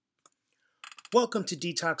Welcome to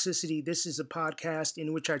Detoxicity. This is a podcast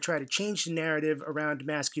in which I try to change the narrative around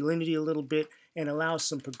masculinity a little bit and allow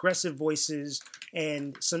some progressive voices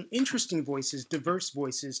and some interesting voices, diverse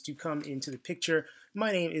voices to come into the picture.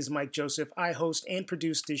 My name is Mike Joseph. I host and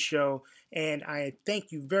produce this show, and I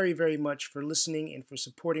thank you very, very much for listening and for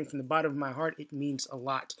supporting from the bottom of my heart. It means a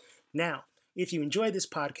lot. Now, if you enjoy this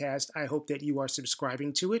podcast, I hope that you are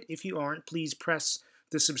subscribing to it. If you aren't, please press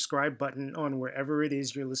the subscribe button on wherever it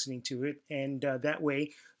is you're listening to it, and that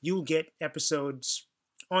way you'll get episodes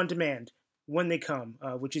on demand when they come,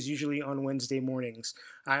 which is usually on Wednesday mornings.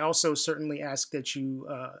 I also certainly ask that you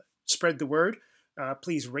spread the word.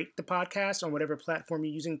 Please rate the podcast on whatever platform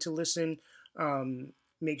you're using to listen.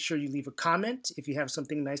 Make sure you leave a comment if you have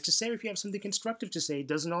something nice to say, or if you have something constructive to say. It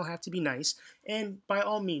doesn't all have to be nice. And by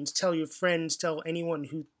all means, tell your friends, tell anyone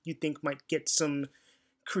who you think might get some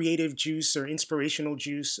creative juice or inspirational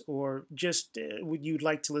juice, or just you'd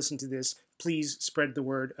like to listen to this. Please spread the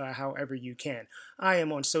word however you can. I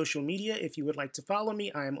am on social media. If you would like to follow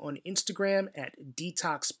me, I am on Instagram at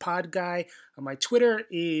DetoxPodGuy. My Twitter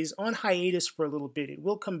is on hiatus for a little bit. It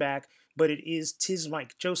will come back, but it is Tis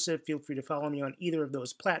Mike Joseph. Feel free to follow me on either of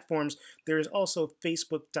those platforms. There is also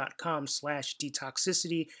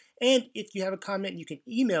Facebook.com/Detoxicity. And if you have a comment, you can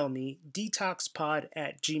email me,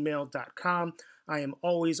 detoxpod@gmail.com. I am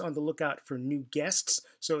always on the lookout for new guests.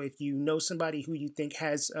 So if you know somebody who you think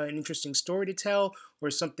has an interesting story to tell or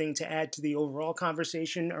something to add to the overall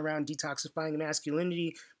conversation around detoxifying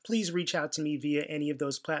masculinity, please reach out to me via any of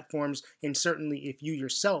those platforms. And certainly if you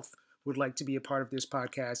yourself would like to be a part of this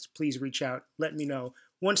podcast, please reach out. Let me know.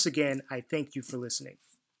 Once again, I thank you for listening.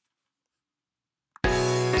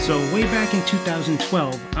 So way back in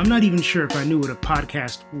 2012, I'm not even sure if I knew what a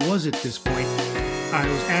podcast was at this point. I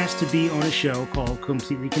was asked to be on a show called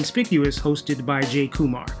Completely Conspicuous, hosted by Jay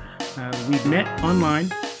Kumar. We've met online,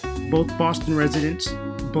 both Boston residents,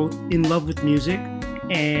 both in love with music,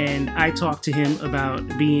 and I talked to him about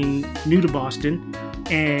being new to Boston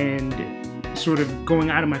and sort of going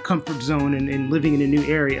out of my comfort zone and living in a new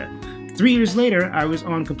area. 3 years later, I was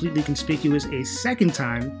on Completely Conspicuous a second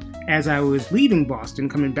time as I was leaving Boston,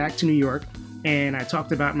 coming back to New York, and I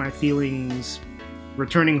talked about my feelings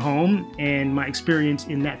returning home and my experience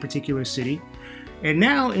in that particular city. And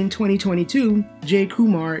now in 2022, Jay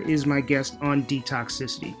Kumar is my guest on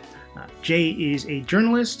Detoxicity. Jay is a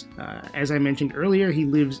journalist. As I mentioned earlier, he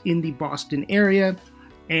lives in the Boston area,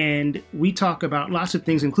 and we talk about lots of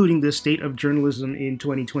things, including the state of journalism in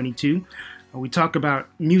 2022. We talk about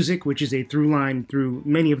music, which is a through line through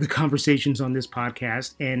many of the conversations on this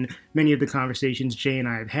podcast and many of the conversations Jay and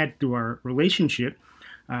I have had through our relationship.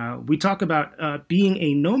 We talk about being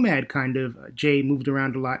a nomad, kind of. Jay moved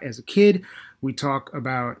around a lot as a kid. We talk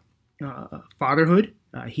about fatherhood.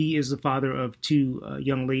 He is the father of two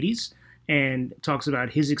young ladies and talks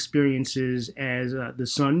about his experiences as the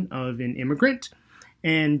son of an immigrant.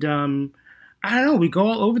 And I don't know, we go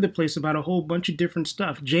all over the place about a whole bunch of different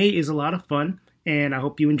stuff. Jay is a lot of fun, and I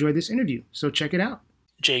hope you enjoy this interview. So check it out.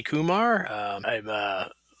 Jay Kumar. I'm a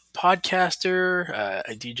podcaster.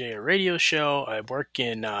 I DJ a radio show. I work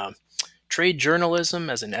in trade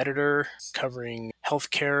journalism as an editor, covering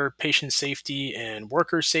healthcare, patient safety, and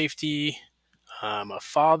worker safety. I'm a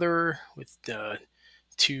father with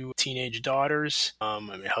two teenage daughters.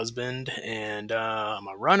 I'm a husband, and I'm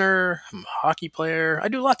a runner. I'm a hockey player. I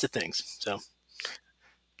do lots of things. So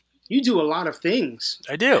you do a lot of things.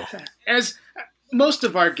 I do. As most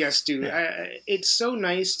of our guests do. It's so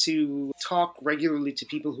nice to talk regularly to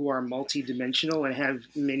people who are multidimensional and have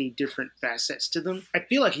many different facets to them. I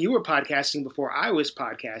feel like you were podcasting before I was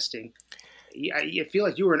podcasting. I feel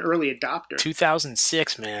like you were an early adopter.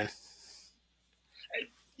 2006, man.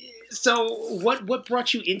 So what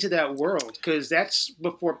brought you into that world? Because that's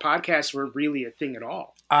before podcasts were really a thing at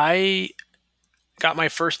all. I got my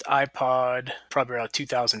first iPod probably around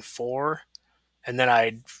 2004. And then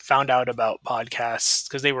I found out about podcasts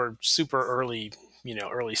because they were super early,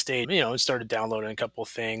 early stage, and started downloading a couple of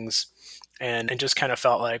things and just kind of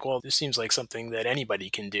felt like, well, this seems like something that anybody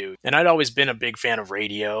can do. And I'd always been a big fan of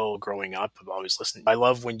radio growing up. I've always listened. I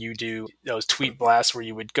love when you do those tweet blasts where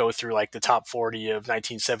you would go through like the top 40 of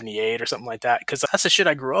 1978 or something like that, because that's the shit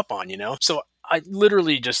I grew up on, So I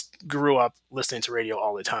literally just grew up listening to radio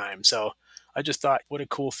all the time. So I just thought, what a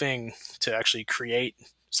cool thing to actually create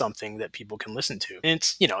something that people can listen to. And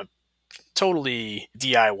it's, totally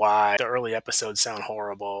DIY. The early episodes sound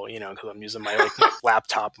horrible, because I'm using my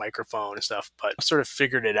laptop microphone and stuff, but I sort of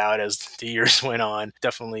figured it out as the years went on.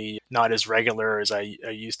 Definitely not as regular as I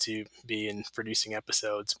used to be in producing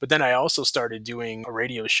episodes. But then I also started doing a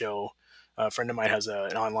radio show A friend of mine has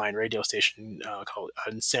an online radio station called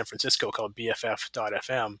in San Francisco called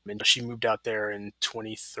BFF.FM, and she moved out there in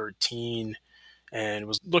 2013 and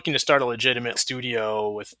was looking to start a legitimate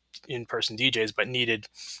studio with in-person DJs, but needed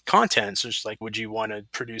content. So she's like, "Would you want to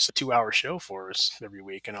produce a 2-hour show for us every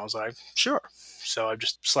week?" And I was like, "Sure." So I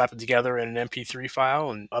just slapped it together in an MP3 file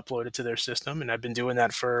and uploaded it to their system, and I've been doing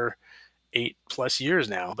that for 8+ years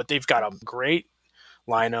now. But they've got a great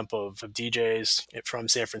lineup of DJs from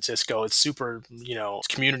San Francisco. It's super, it's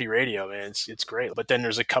community radio, man. It's great. But then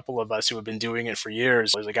there's a couple of us who have been doing it for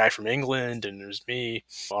years. There's a guy from England, and there's me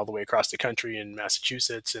all the way across the country in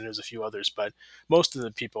Massachusetts, and there's a few others. But most of the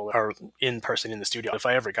people are in person in the studio. If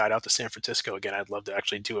I ever got out to San Francisco again, I'd love to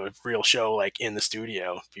actually do a real show like in the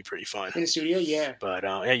studio. It'd be pretty fun. In the studio, yeah. But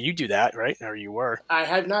yeah, you do that, right? Or you were? I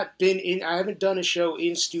haven't done a show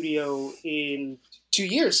in studio in 2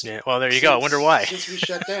 years. Yeah, well, there you go. I wonder why. Since we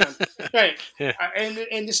shut down. Right. Yeah.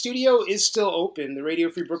 And the studio is still open. The Radio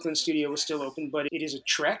Free Brooklyn studio is still open, but it is a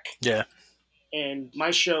trek. Yeah. And my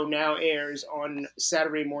show now airs on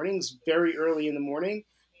Saturday mornings, very early in the morning,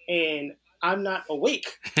 and I'm not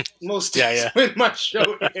awake most days when my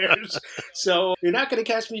show airs. So you're not going to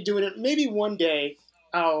catch me doing it. Maybe one day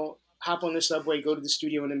I'll hop on the subway, go to the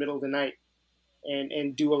studio in the middle of the night,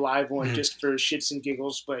 and do a live one just for shits and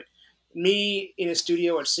giggles. But me in a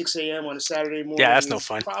studio at 6 a.m. on a Saturday morning, that's no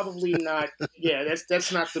fun. Probably not. Yeah,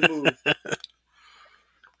 that's not the move.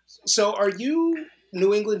 So are you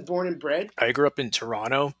New England born and bred? I grew up in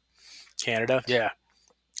Toronto, Canada. Yeah.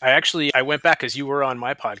 I went back because you were on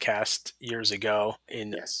my podcast years ago,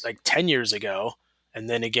 like 10 years ago. And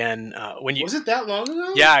then again, was it that long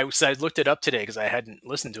ago? Yeah, I looked it up today because I hadn't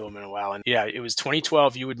listened to him in a while. And yeah, it was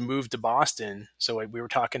 2012. You had moved to Boston. So we were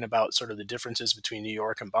talking about sort of the differences between New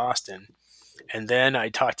York and Boston. And then I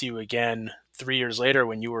talked to you again 3 years later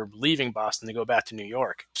when you were leaving Boston to go back to New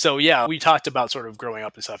York. So yeah, we talked about sort of growing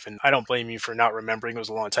up and stuff. And I don't blame you for not remembering. It was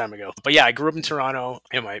a long time ago. But yeah, I grew up in Toronto,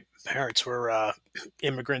 and my parents were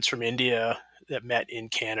immigrants from India that met in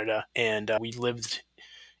Canada. And we lived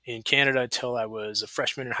in Canada till I was a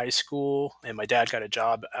freshman in high school, and my dad got a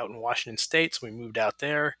job out in Washington State, so we moved out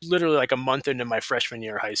there literally like a month into my freshman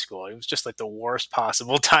year of high school. It was just like the worst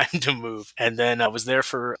possible time to move. And then I was there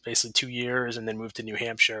for basically 2 years and then moved to New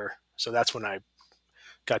Hampshire. So that's when I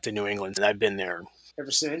got to New England, and I've been there ever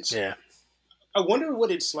since. Yeah. I wonder what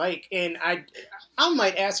it's like, and I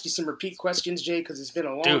might ask you some repeat questions, Jay, because it's been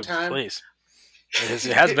a long time. Please. It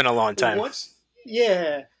has been a long time.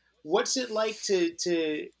 What's it like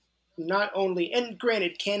to not only, and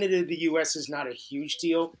granted, Canada to the U.S. is not a huge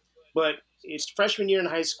deal, but it's freshman year in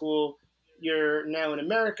high school. You're now in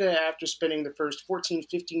America after spending the first 14,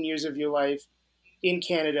 15 years of your life in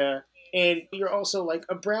Canada, and you're also like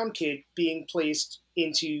a brown kid being placed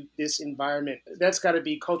into this environment. That's got to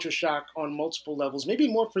be culture shock on multiple levels, maybe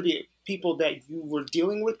more for the people that you were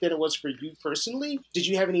dealing with than it was for you personally. Did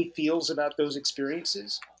you have any feels about those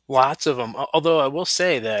experiences? Lots of them. Although I will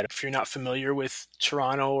say that if you're not familiar with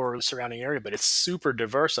Toronto or the surrounding area, but it's super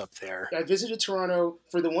diverse up there. I visited Toronto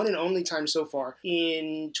for the one and only time so far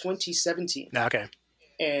in 2017. Okay.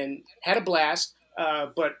 And had a blast,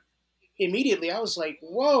 but immediately I was like,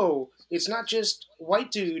 whoa, it's not just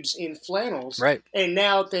white dudes in flannels. Right. And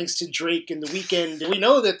now, thanks to Drake and The Weeknd, we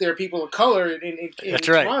know that there are people of color in That's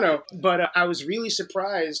Toronto. Right. But I was really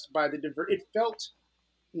surprised by it felt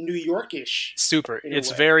New Yorkish. Super.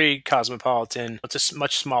 It's very cosmopolitan. It's a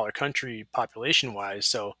much smaller country population-wise,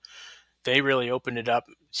 so they really opened it up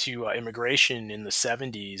to immigration in the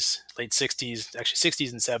 70s, late 60s, actually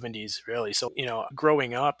 60s and 70s, really. So,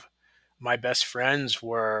 growing up, my best friends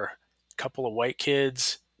were a couple of white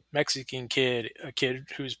kids, Mexican kid, a kid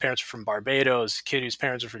whose parents were from Barbados, a kid whose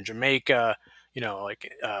parents were from Jamaica,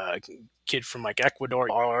 kid from like Ecuador.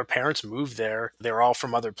 All our parents moved there. They were all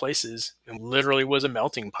from other places, and literally was a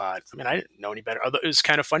melting pot. I mean, I didn't know any better. It was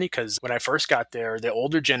kind of funny because when I first got there, the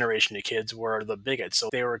older generation of kids were the bigots. So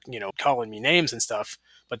they were, calling me names and stuff,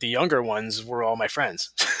 but the younger ones were all my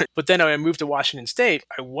friends. But then I moved to Washington State.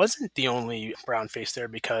 I wasn't the only brown face there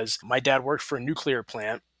because my dad worked for a nuclear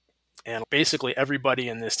plant, and basically everybody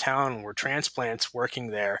in this town were transplants working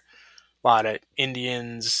there. A lot of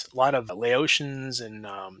Indians, a lot of Laotians and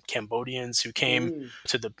Cambodians who came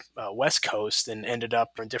to the West Coast and ended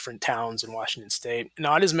up in different towns in Washington State.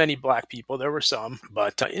 Not as many black people. There were some,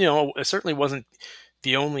 but, it certainly wasn't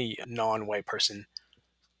the only non-white person.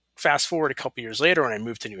 Fast forward a couple years later when I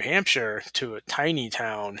moved to New Hampshire to a tiny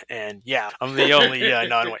town, and I'm the only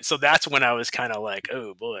non-white. So that's when I was kind of like,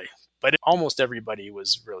 oh boy. But almost everybody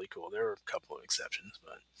was really cool. There were a couple of exceptions,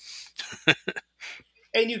 but...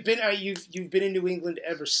 And you've been in New England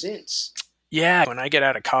ever since. Yeah, when I get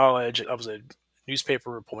out of college, I was a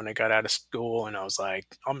newspaper reporter when I got out of school, and I was like,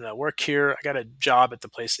 I'm gonna work here. I got a job at the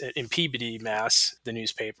place in Peabody, Mass, the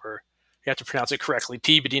newspaper. You have to pronounce it correctly,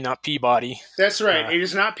 Peabody, not Peabody. That's right. Uh, It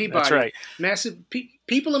is not that's Peabody. right.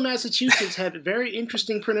 People in Massachusetts have very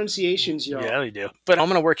interesting pronunciations, y'all. Yeah, they do. But I'm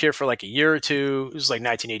gonna work here for like a year or two. It was like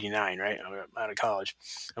 1989, right? I'm out of college.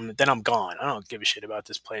 Then I'm gone. I don't give a shit about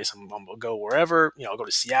this place. I'm gonna go wherever. I'll go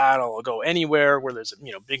to Seattle. I'll go anywhere where there's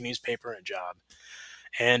a big newspaper and a job.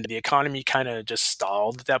 And the economy kind of just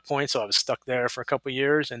stalled at that point, so I was stuck there for a couple of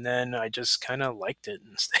years, and then I just kind of liked it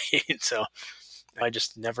and stayed. So I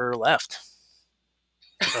just never left.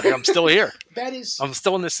 So I'm still here. That is I'm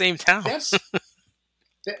still in the same town.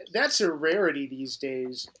 that's a rarity these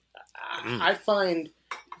days. Mm. I find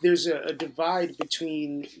there's a divide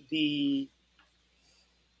between the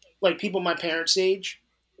like people my parents' age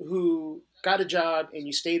who got a job and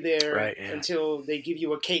you stay there Right, yeah. until they give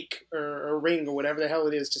you a cake or a ring or whatever the hell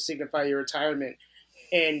it is to signify your retirement.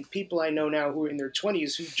 And people I know now who are in their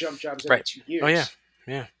 20s who jump jobs every Right. 2 years. Oh, yeah.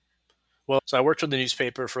 Yeah. Well, so I worked with the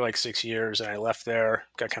newspaper for like 6 years, and I left there,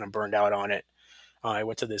 got kind of burned out on it. I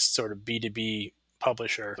went to this sort of B2B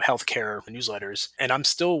publisher, healthcare newsletters, and I'm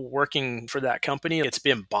still working for that company. It's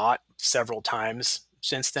been bought several times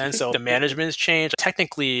since then, so the management has changed.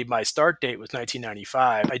 Technically, my start date was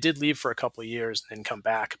 1995. I did leave for a couple of years and then come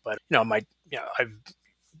back, but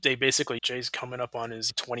they basically, Jay's coming up on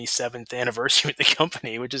his 27th anniversary with the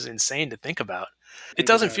company, which is insane to think about. It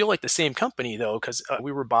doesn't feel like the same company though, because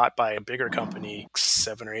we were bought by a bigger company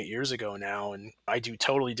 7 or 8 years ago now, and I do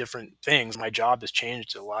totally different things. My job has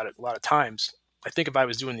changed a lot of times. I think if I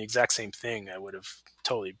was doing the exact same thing, I would have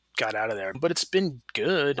totally got out of there. But it's been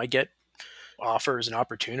good. I get offers and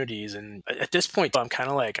opportunities, and at this point, I'm kind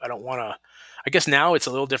of like, I don't want to. I guess now it's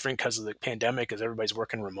a little different because of the pandemic, because everybody's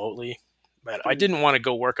working remotely. But I didn't want to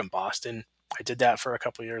go work in Boston. I did that for a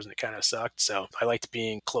couple of years and it kind of sucked. So I liked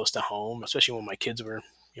being close to home, especially when my kids were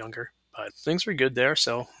younger. But things were good there,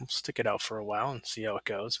 so I'll stick it out for a while and see how it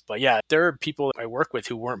goes. But yeah, there are people I work with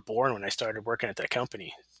who weren't born when I started working at that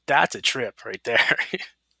company. That's a trip right there.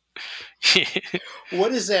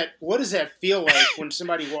 What does that feel like when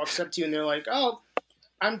somebody walks up to you and they're like, "Oh,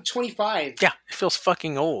 I'm 25." Yeah, it feels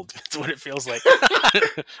fucking old. That's what it feels like.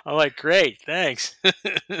 I'm like, great, thanks.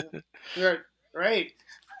 Right.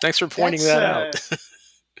 Thanks for pointing that out.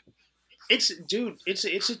 It's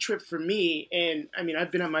a trip for me, and I mean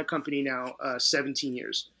I've been at my company now 17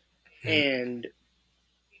 years, and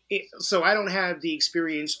so I don't have the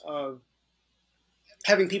experience of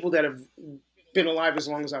having people that have been alive as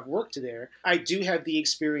long as I've worked there. I do have the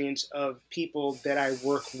experience of people that I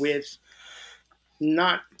work with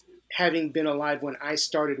not having been alive when I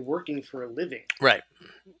started working for a living. Right.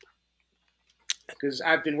 Because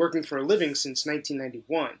I've been working for a living since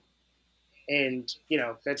 1991. And,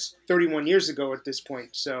 that's 31 years ago at this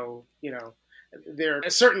point. So, there are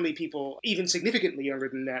certainly people even significantly younger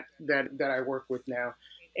than that I work with now.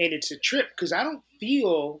 And it's a trip because I don't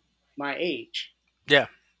feel my age. Yeah.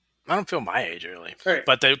 I don't feel my age really, Right.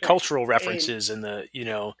 But the cultural references and the,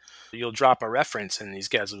 you'll drop a reference and these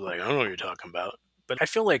guys will be like, I don't know what you're talking about. But I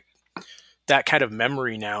feel like that kind of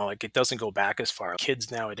memory now, like it doesn't go back as far.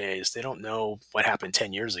 Kids nowadays, they don't know what happened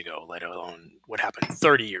 10 years ago, let alone what happened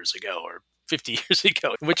 30 years ago or 50 years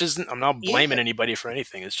ago, which is, I'm not blaming anybody for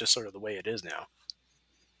anything. It's just sort of the way it is now.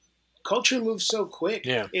 Culture moves so quick.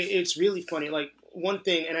 Yeah. It's really funny. Like one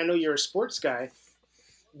thing, and I know you're a sports guy,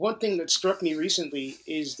 one thing that struck me recently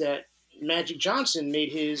is that Magic Johnson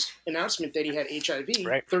made his announcement that he had HIV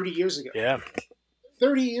 30 years ago. Yeah.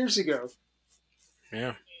 30 years ago.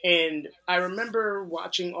 Yeah. And I remember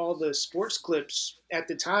watching all the sports clips at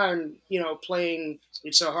the time, playing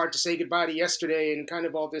It's So Hard to Say Goodbye to Yesterday and kind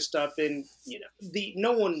of all this stuff. And,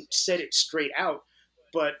 no one said it straight out,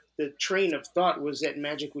 but the train of thought was that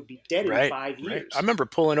Magic would be dead in 5 years. Right. I remember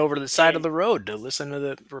pulling over to the side of the road to listen to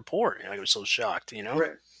the report. I was so shocked,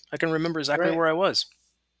 Right. I can remember exactly where I was.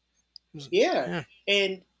 Yeah.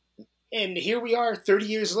 And here we are 30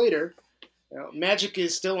 years later. Magic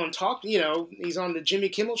is still on talk. He's on the Jimmy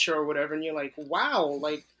Kimmel show or whatever, and you're like, wow,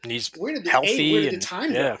 like he's where did healthy. The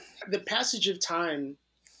time go? The passage of time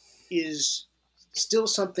is still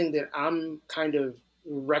something that I'm kind of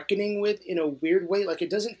reckoning with in a weird way. Like it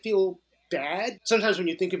doesn't feel bad. Sometimes when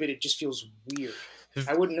you think of it, it just feels weird.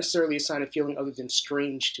 I wouldn't necessarily assign a feeling other than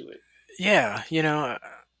strange to it. Yeah,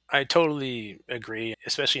 I totally agree.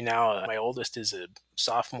 Especially now, my oldest is a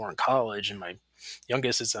sophomore in college, and my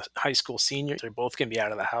youngest is a high school senior. They're both going to be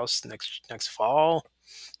out of the house next fall.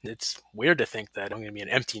 It's weird to think that I'm going to be an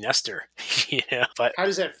empty nester, but How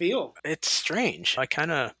does that feel? it's strange.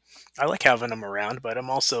 I like having them around, but I'm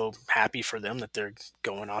also happy for them that they're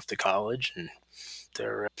going off to college and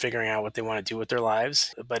they're figuring out what they want to do with their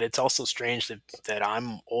lives. But it's also strange that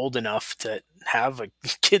I'm old enough to have a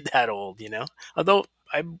kid that old. Although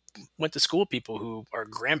I went to school with people who are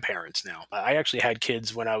grandparents now. I actually had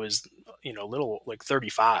kids when I was, little, like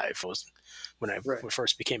 35. Was when I Right.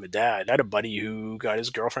 first became a dad. I had a buddy who got his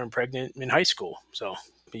girlfriend pregnant in high school. So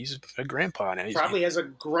he's a grandpa now. Probably has a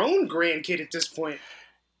grown grandkid at this point.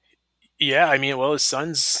 Yeah, I mean, well, his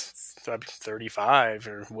son's 35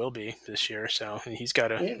 or will be this year, so he's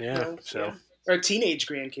got Or a teenage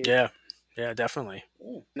grandkid. Yeah, definitely.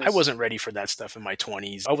 Yeah. I wasn't ready for that stuff in my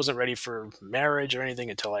 20s. I wasn't ready for marriage or anything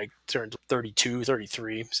until I turned 32,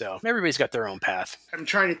 33. So everybody's got their own path. I'm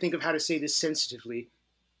trying to think of how to say this sensitively.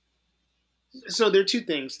 So there are two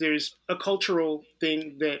things. There's a cultural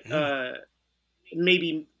thing that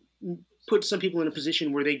maybe puts some people in a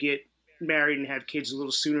position where they get married and have kids a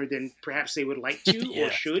little sooner than perhaps they would like to Yeah.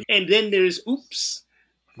 or should. And then there's, oops,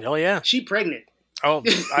 Oh, yeah. she pregnant. Oh,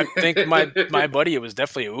 I think my buddy, it was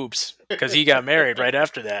definitely oops, because he got married right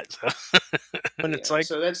after that. So. And it's like,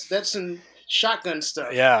 so that's some shotgun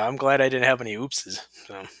stuff. Yeah, I'm glad I didn't have any oopses.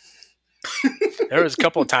 So. There was a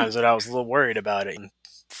couple of times that I was a little worried about it. And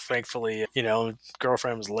thankfully,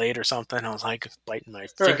 girlfriend was late or something. I was like biting my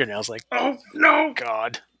fingernails, like, oh no,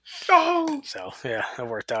 God. No. So yeah, it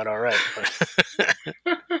worked out all right.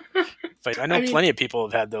 But I know plenty of people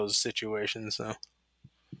have had those situations. So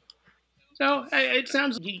it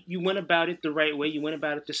sounds like you went about it the right way. You went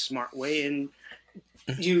about it the smart way, and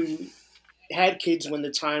you had kids when the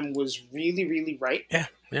time was really, really right.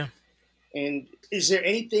 Yeah. And is there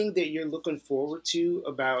anything that you're looking forward to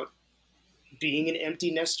about being an empty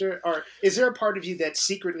nester? Or is there a part of you that's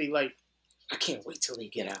secretly like, I can't wait till they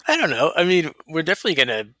get out? I don't know. I mean, we're definitely going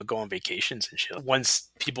to go on vacations and shit. Once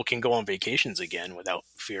people can go on vacations again without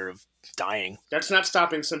fear of dying. That's not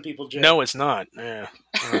stopping some people, Jay. No, it's not. Yeah.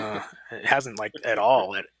 It hasn't at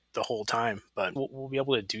all the whole time. But we'll be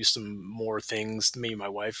able to do some more things. Me and my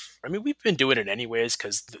wife. I mean, we've been doing it anyways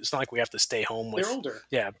because it's not like we have to stay home with. They're older.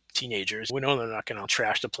 Yeah, teenagers. We know they're not going to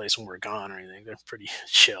trash the place when we're gone or anything. They're pretty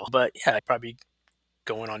chill. But yeah, probably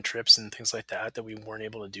going on trips and things like that we weren't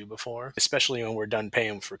able to do before, especially when we're done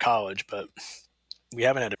paying for college. But we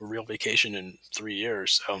haven't had a real vacation in 3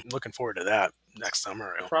 years, so I'm looking forward to that next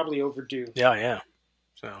summer. Probably overdue. Yeah.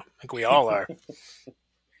 So I think we all are.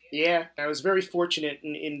 Yeah, I was very fortunate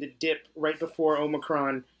in the dip right before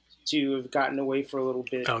Omicron to have gotten away for a little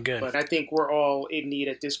bit. Oh, good. But I think we're all in need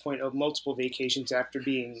at this point of multiple vacations after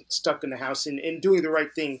being stuck in the house and doing the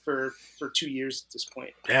right thing for 2 years at this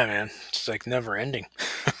point. Yeah, man. It's like never ending.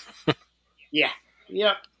 Yeah.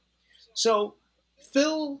 Yep. So,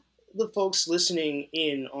 fill the folks listening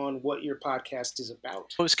in on what your podcast is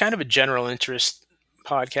about. It was kind of a general interest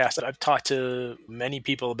podcast. I've talked to many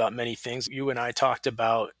people about many things. You and I talked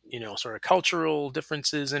about, sort of cultural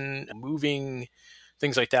differences and moving,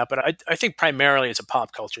 things like that. But I think primarily it's a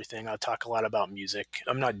pop culture thing. I'll talk a lot about music.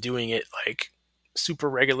 I'm not doing it super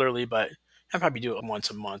regularly, but I probably do it once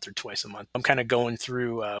a month or twice a month. I'm kind of going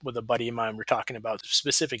through with a buddy of mine. We're talking about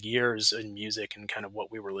specific years in music and kind of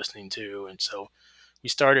what we were listening to. And so we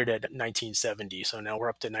started at 1970, so now we're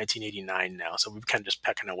up to 1989 now. So we've kind of just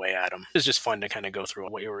pecking away at them. It's just fun to kind of go through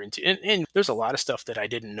what you were into. And there's a lot of stuff that I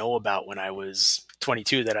didn't know about when I was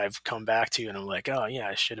 22 that I've come back to, and I'm like, oh yeah,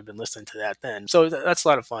 I should have been listening to that then. So that's a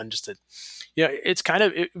lot of fun. Just to, it's kind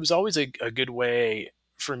of, it was always a good way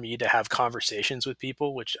for me to have conversations with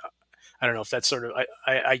people, which I don't know if that's sort of,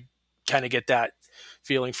 I kind of get that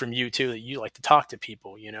feeling from you too, that you like to talk to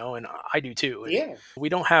people, and I do too. And yeah. We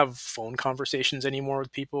don't have phone conversations anymore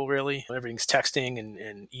with people, really. Everything's texting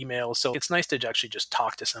and email. So it's nice to actually just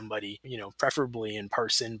talk to somebody, preferably in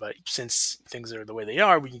person. But since things are the way they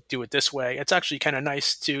are, we do it this way. It's actually kind of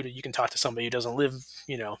nice too, that you can talk to somebody who doesn't live,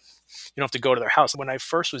 you don't have to go to their house. When I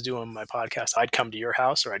first was doing my podcast, I'd come to your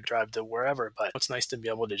house or I'd drive to wherever. But it's nice to be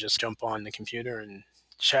able to just jump on the computer and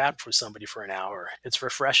chat with somebody for an hour. It's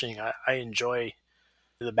refreshing. I enjoy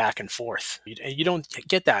the back and forth. You don't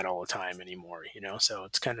get that all the time anymore, so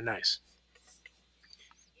it's kind of nice.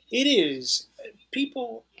 It is.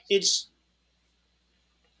 It's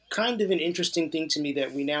kind of an interesting thing to me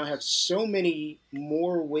that we now have so many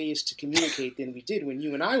more ways to communicate than we did when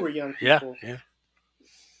you and I were young people. Yeah.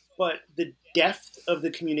 But the depth of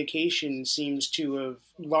the communication seems to have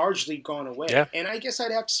largely gone away. Yeah. And I guess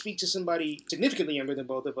I'd have to speak to somebody significantly younger than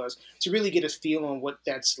both of us to really get a feel on what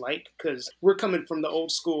that's like, because we're coming from the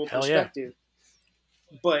old school perspective.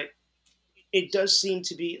 but it does seem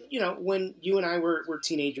to be, when you and I were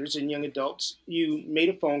teenagers and young adults, you made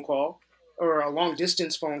a phone call or a long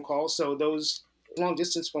distance phone call. So those long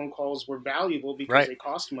distance phone calls were valuable because Right. they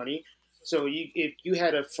cost money. So if you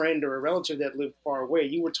had a friend or a relative that lived far away,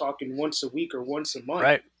 you were talking once a week or once a month.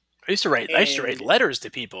 Right. I used to write And letters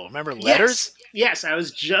to people. Remember yes, letters? yes, I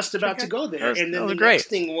was just Check about to it. go That there. was, And that then was the great. next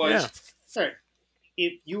thing Yeah. was, all right,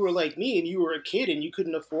 if you were like me and you were a kid and you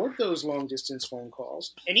couldn't afford those long distance phone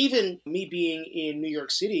calls, and even me being in New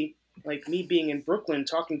York City, like me being in Brooklyn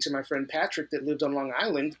talking to my friend Patrick that lived on Long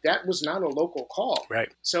Island, that was not a local call. Right.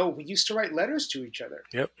 So we used to write letters to each other.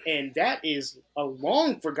 Yep. And that is a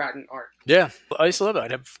long forgotten art. Yeah. I used to love it.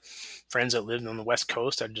 I'd have friends that lived on the West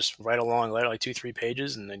Coast. I'd just write a long letter, like 2, 3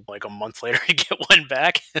 pages, and then like a month later, I'd get one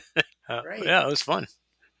back. Right. Yeah, it was fun.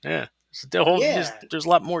 Yeah. It's the whole, just, Yeah. there's a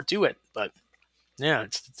lot more to it, but yeah,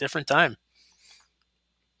 it's a different time.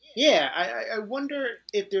 Yeah. I wonder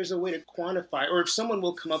if there's a way to quantify or if someone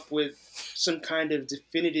will come up with some kind of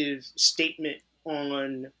definitive statement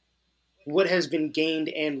on what has been gained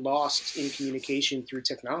and lost in communication through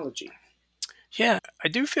technology. Yeah. I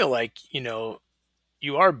do feel like,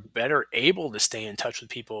 you are better able to stay in touch with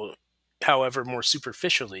people, however, more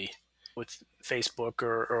superficially with Facebook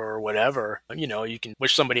or whatever. You can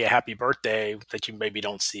wish somebody a happy birthday that you maybe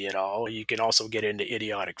don't see at all. You can also get into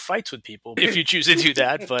idiotic fights with people if you choose to do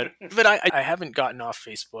that. But I haven't gotten off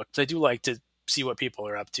Facebook. I do like to see what people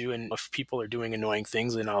are up to. And if people are doing annoying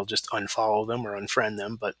things, then I'll just unfollow them or unfriend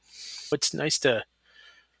them. But it's nice to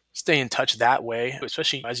stay in touch that way,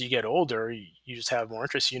 especially as you get older. You just have more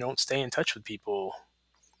interest. You don't stay in touch with people,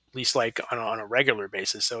 at least like on a regular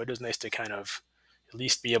basis. So it is nice to kind of at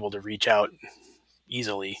least be able to reach out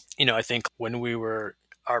easily. I think when we were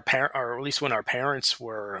our parent, or at least when our parents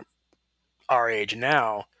were our age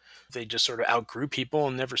now, they just sort of outgrew people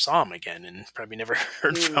and never saw them again, and probably never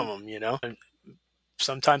heard from Mm, them. And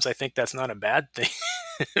sometimes I think that's not a bad thing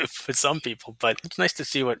for some people, but it's nice to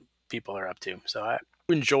see what people are up to. So I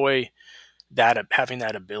enjoy that, having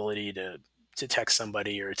that ability to text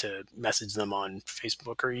somebody or to message them on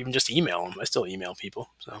Facebook or even just email them. I still email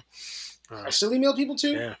people. So I uh, still email people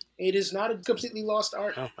too. yeah. It is not a completely lost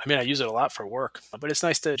art. Oh, I mean, I use it a lot for work, but it's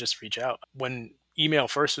nice to just reach out. When email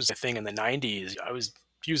first was a thing in the 90s, I was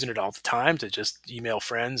using it all the time to just email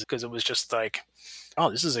friends because it was just like, oh,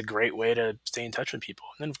 this is a great way to stay in touch with people.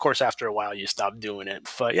 And then, of course, after a while, you stop doing it.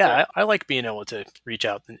 But Yeah. yeah, I like being able to reach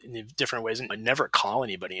out in different ways, and I never call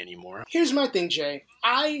anybody anymore. Here's my thing, Jay.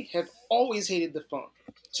 I have always hated the phone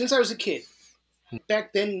since I was a kid.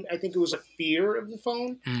 Back then, I think it was a fear of the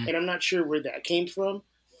phone, Mm. and I'm not sure where that came from,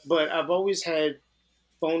 but I've always had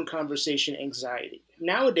phone conversation anxiety.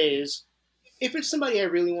 Nowadays, if it's somebody I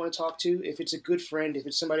really want to talk to, if it's a good friend, if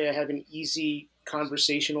it's somebody I have an easy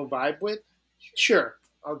conversational vibe with, sure,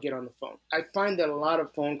 I'll get on the phone. I find that a lot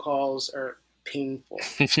of phone calls are painful.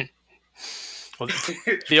 Well,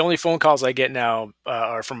 the only phone calls I get now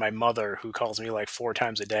are from my mother, who calls me like 4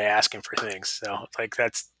 times a day asking for things. So like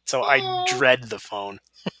so I Oh. dread the phone.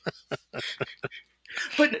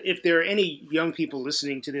 But if there are any young people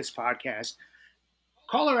listening to this podcast,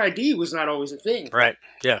 caller ID was not always a thing. Right.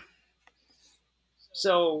 Yeah.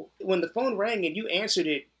 So when the phone rang and you answered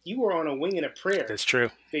it, you were on a wing and a prayer, That's true.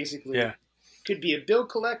 basically. Yeah. Could be a bill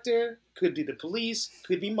collector, could be the police,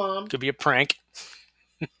 could be mom. Could be a prank.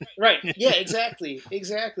 Right. Yeah, exactly.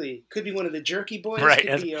 Exactly. Could be one of the jerky boys. Right.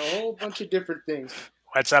 Could be a whole bunch of different things.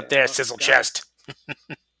 What's up there, Oh, sizzle God. chest?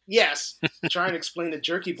 Yes. Try and explain the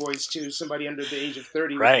jerky boys to somebody under the age of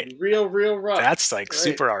 30 Right. would be real, real rough. That's like Right.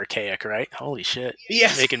 super archaic, right? Holy shit.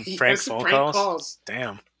 Yes. Making Yes, prank phone calls?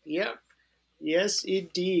 Damn. Yep. Yes,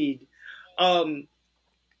 indeed. I'm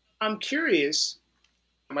curious.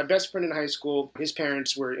 My best friend in high school, his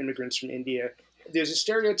parents were immigrants from India. There's a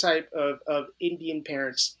stereotype of Indian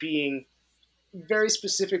parents being very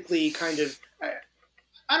specifically kind of,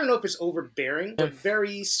 I don't know if it's overbearing, but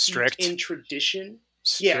very steeped Strict. in tradition.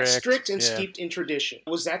 Yeah, strict and Yeah. steeped in tradition.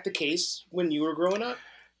 Was that the case when you were growing up?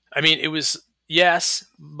 I mean, it was, yes,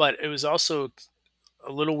 but it was also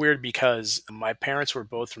a little weird because my parents were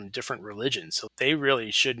both from different religions, so they really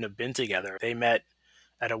shouldn't have been together. They met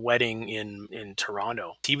at a wedding in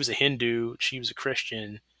Toronto. He was a Hindu, she was a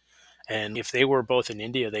Christian, and if they were both in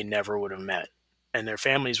India, they never would have met. And their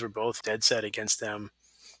families were both dead set against them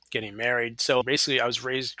getting married. So basically, I was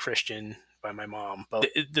raised Christian by my mom, but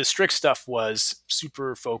the strict stuff was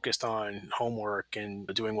super focused on homework and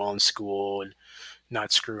doing well in school and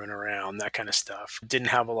not screwing around, that kind of stuff. Didn't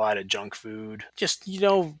have a lot of junk food. Just,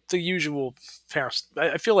 the usual parents.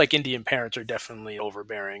 I feel like Indian parents are definitely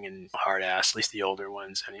overbearing and hard ass, at least the older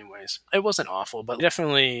ones, anyways. It wasn't awful, but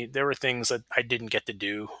definitely there were things that I didn't get to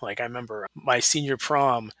do. Like, I remember my senior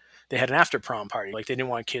prom, they had an after prom party. Like, they didn't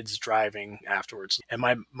want kids driving afterwards. And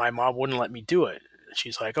my mom wouldn't let me do it.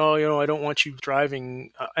 She's like, oh, I don't want you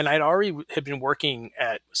driving. And I'd already had been working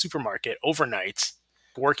at a supermarket overnights,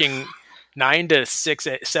 working 9 to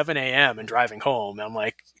 7 a.m. and driving home. And I'm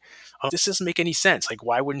like, oh, this doesn't make any sense. Like,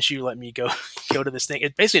 why wouldn't you let me go to this thing?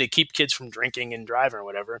 It's basically to keep kids from drinking and driving or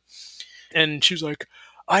whatever. And she was like,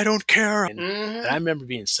 I don't care. And I remember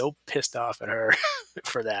being so pissed off at her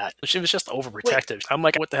for that. She was just overprotective. Wait. I'm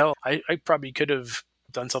like, what the hell? I probably could have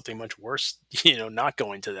done something much worse, not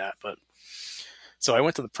going to that. But so I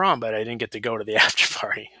went to the prom, but I didn't get to go to the after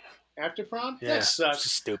party. After prom? Yeah, that sucks.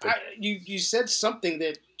 Stupid. You said something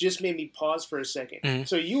that just made me pause for a second. Mm-hmm.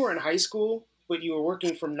 So you were in high school, but you were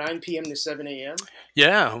working from 9 p.m. to 7 a.m.?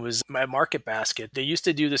 Yeah, it was my Market Basket. They used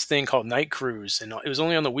to do this thing called Night Cruise, and it was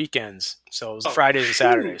only on the weekends. So it was Fridays and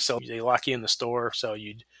Saturdays. So they lock you in the store, so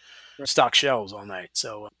you'd stock shelves all night.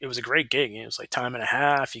 So it was a great gig. It was like time and a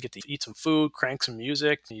half. You get to eat some food, crank some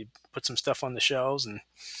music, you put some stuff on the shelves, and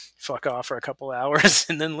fuck off for a couple hours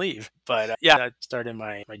and then leave. But that started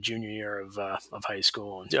my junior year of high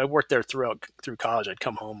school. And I worked there through college. I'd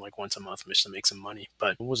come home like once a month just to make some money,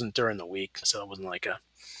 but it wasn't during the week, so it wasn't like a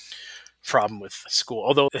problem with school.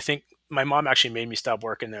 Although I think my mom actually made me stop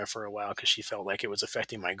working there for a while because she felt like it was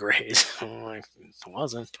affecting my grades. I'm like, it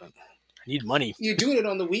wasn't, but I need money. You're doing it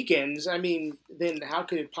on the weekends. I mean, then how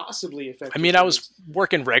could it possibly affect? I mean, I was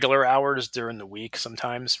working regular hours during the week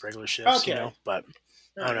sometimes, regular shifts, but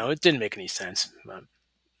I don't know. It didn't make any sense. But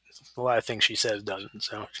a lot of things she says doesn't.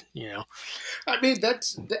 So, I mean,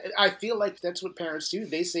 I feel like that's what parents do.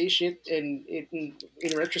 They say shit, and in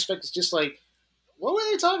retrospect, it's just like, what were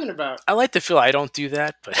they talking about? I like to feel I don't do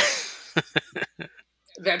that, but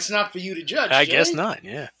that's not for you to judge. I guess not.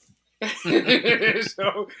 Yeah.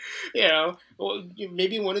 So, well,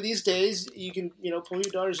 maybe one of these days you can, pull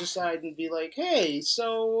your daughters aside and be like, hey,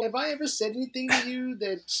 so have I ever said anything to you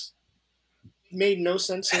that's made no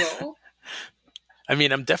sense at all? I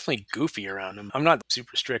mean, I'm definitely goofy around them. I'm not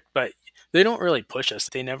super strict, but they don't really push us.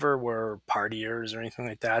 They never were partiers or anything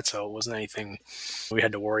like that, so it wasn't anything we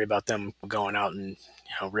had to worry about them going out and,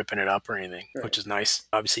 ripping it up or anything, right. Which is nice.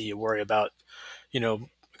 Obviously, you worry about,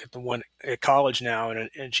 the one at college now,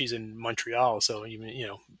 and she's in Montreal, so even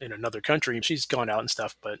in another country, she's gone out and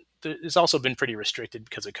stuff. But it's also been pretty restricted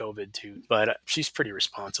because of COVID too. But she's pretty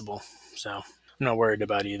responsible, so I'm not worried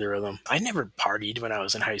about either of them. I never partied when I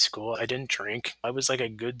was in high school. I didn't drink. I was like a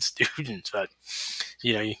good student, but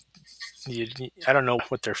I don't know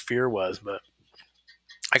what their fear was, but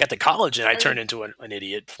I got to college and I turned into an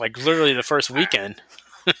idiot. Like literally the first weekend.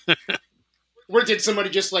 Where did somebody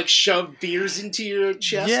just like shove beers into your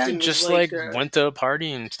chest? Yeah, and just went to a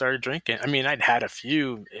party and started drinking. I mean, I'd had a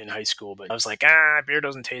few in high school, but I was like, beer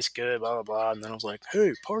doesn't taste good, blah, blah, blah. And then I was like,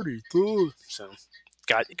 hey, party. So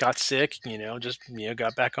got sick, just,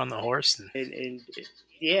 got back on the horse. And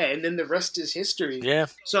then the rest is history. Yeah.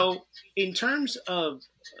 So in terms of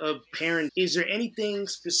parents, is there anything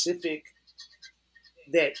specific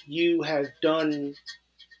that you have done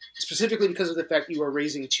specifically because of the fact you are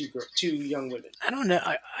raising two young women? I don't know.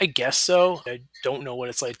 I guess so. I don't know what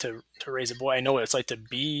it's like to raise a boy. I know what it's like to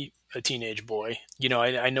be a teenage boy.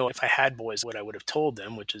 I know if I had boys, what I would have told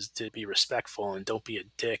them, which is to be respectful and don't be a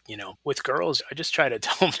dick. With girls, I just try to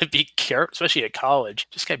tell them to be careful, especially at college.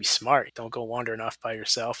 Just gotta be smart. Don't go wandering off by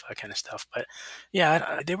yourself, that kind of stuff. But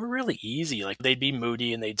yeah, they were really easy. Like they'd be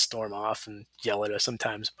moody and they'd storm off and yell at us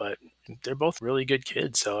sometimes, but they're both really good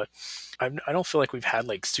kids. So I don't feel like we've had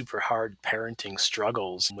like super hard parenting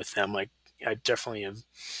struggles with them. Like I definitely have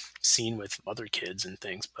seen with other kids and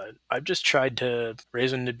things, but I've just tried to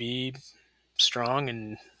raise them to be strong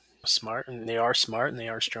and smart, and they are smart and they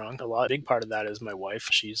are strong. Big part of that is my wife.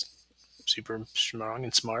 She's super strong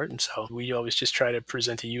and smart, and so we always just try to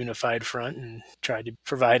present a unified front and try to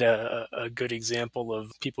provide a good example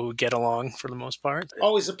of people who get along for the most part.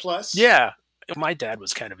 Always a plus. Yeah. My dad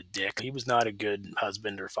was kind of a dick. He was not a good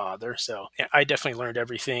husband or father, so I definitely learned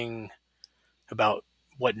everything about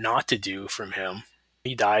what not to do from him.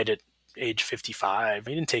 He died at age 55.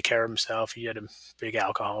 He didn't take care of himself. He had a big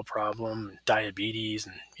alcohol problem, diabetes,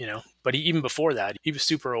 and but even before that, he was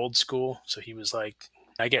super old school. So he was like,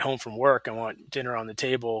 I get home from work, I want dinner on the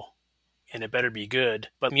table and it better be good.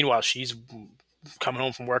 But meanwhile, she's coming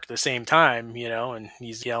home from work at the same time, and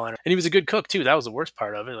he's yelling. And he was a good cook too. That was the worst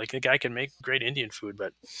part of it. Like, the guy can make great Indian food,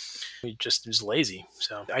 but he just was lazy.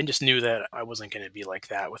 So I just knew that I wasn't going to be like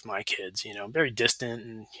that with my kids, very distant.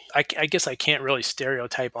 And I guess I can't really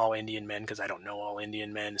stereotype all Indian men because I don't know all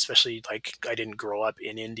Indian men, especially like I didn't grow up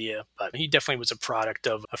in India. But he definitely was a product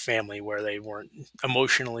of a family where they weren't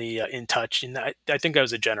emotionally in touch. And I think that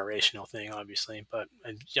was a generational thing, obviously. But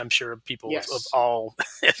I'm sure people of Yes. all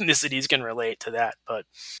ethnicities can relate to that. But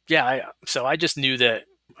yeah, so I just knew that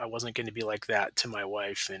I wasn't going to be like that to my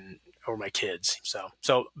wife or my kids.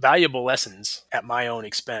 So valuable lessons at my own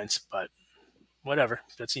expense, but whatever.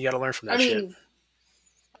 You got to learn from I that shit. mean,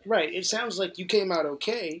 right. It sounds like you came out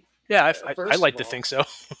okay. Yeah, I First like of to all, think so.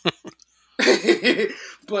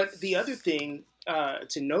 but the other thing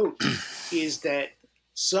to note is that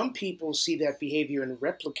some people see that behavior and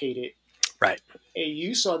replicate it, Right. and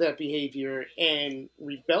you saw that behavior and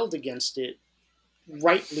rebelled against it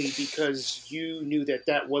rightly because you knew that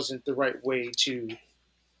that wasn't the right way to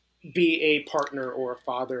be a partner or a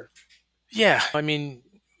father. Yeah, I mean,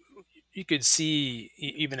 you could see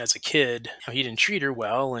even as a kid, he didn't treat her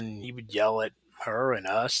well, and he would yell at her and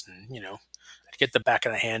us, and I'd get the back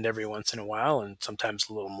of the hand every once in a while, and sometimes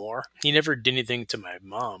a little more. He never did anything to my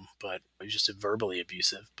mom, but he was just verbally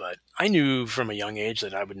abusive. But I knew from a young age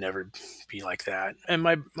that I would never be like that. And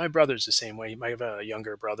my brother's the same way. I have a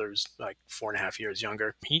younger brother who's like 4.5 years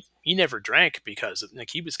younger. He never drank because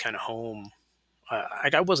like he was kind of home.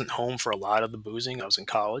 I wasn't home for a lot of the boozing. I was in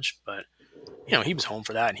college, but he was home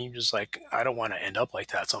for that, and he was like, I don't want to end up like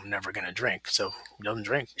that, so I'm never going to drink. So he doesn't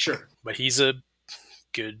drink. Sure. But he's a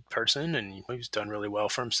good person, and he's done really well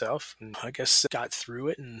for himself. And I guess got through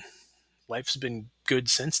it, and life's been good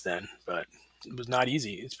since then. But it was not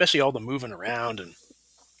easy, especially all the moving around, and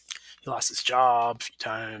he lost his job a few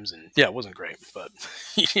times, and yeah, it wasn't great. But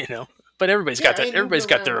you know, but everybody's Yeah, got I that. mean, moving Everybody's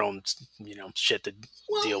got their around. own shit to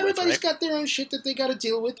Well, deal with, everybody's right? got their own shit that they got to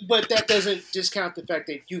deal with, but that doesn't discount the fact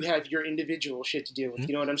that you have your individual shit to deal with. Mhm.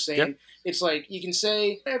 You know what I'm Yep. saying? It's like you can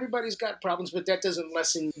say everybody's got problems, but that doesn't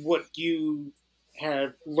lessen what you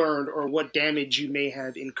have learned or what damage you may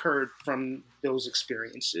have incurred from those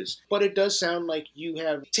experiences. But it does sound like you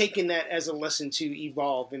have taken that as a lesson to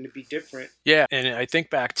evolve and to be different. Yeah, and I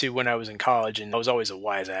think back to when I was in college, and I was always a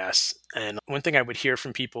wise ass. And one thing I would hear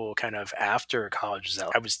from people kind of after college is that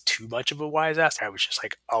I was too much of a wise ass. I was just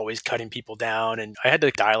like always cutting people down, and I had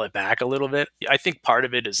to dial it back a little bit. I think part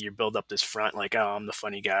of it is you build up this front, like, oh, I'm the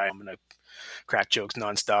funny guy. I'm gonna crack jokes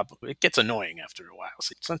nonstop. It gets annoying after a while.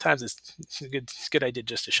 So sometimes it's a good idea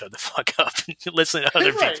just to shut the fuck up and listen to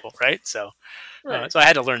other Right, people, right? So right, so I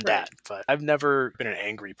had to learn right. that, but I've never been an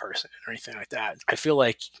angry person or anything like that. I feel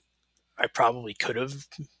like I probably could have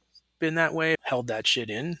been that way, held that shit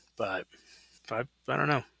in, but I don't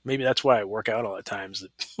know. Maybe that's why I work out all the times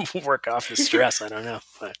to work off the stress. I don't know.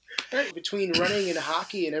 But Right. Between running and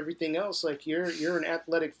hockey and everything else, like you're an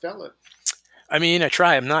athletic fella. I mean, I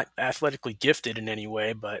try. I'm not athletically gifted in any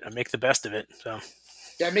way, but I make the best of it. So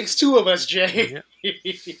That makes two of us, Jay. yeah,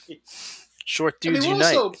 short I mean, dudes we're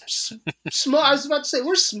unite. also small. I was about to say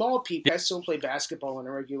we're small people. I still play basketball on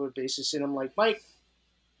a regular basis, and I'm like, Mike,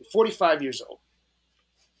 you're 45 years old.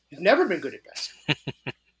 You've never been good at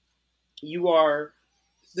basketball. You are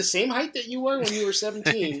the same height that you were when you were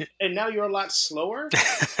 17, and now you're a lot slower,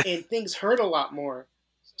 and things hurt a lot more.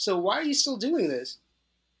 So why are you still doing this?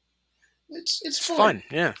 It's It's fun. fun.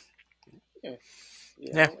 Yeah, Yeah,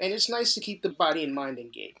 you yeah, know, and it's nice to keep the body and mind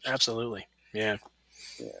engaged. absolutely. Yeah.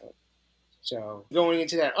 Yeah. So going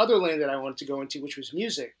into that other lane that I wanted to go into, which was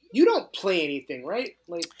music. You don't play anything, right?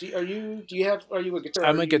 Like, are you a guitar?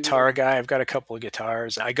 I'm a guitar guy. I've got a couple of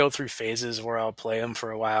guitars. I go through phases where I'll play them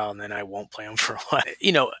for a while and then I won't play them for a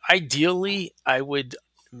while. Ideally, I would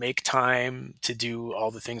make time to do all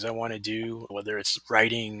the things I want to do, whether it's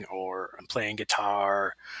writing or playing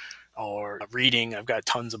guitar or reading. I've got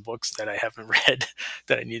tons of books that I haven't read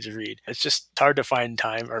that I need to read. It's just hard to find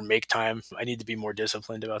time or make time. I need to be more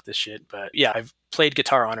disciplined about this shit. But yeah, I've played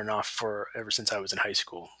guitar on and off for ever since I was in high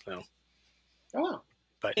school. So, Oh, wow.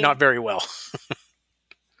 but And not very well.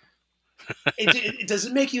 it does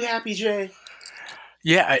it make you happy, Jay?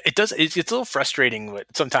 Yeah, it does. It's a little frustrating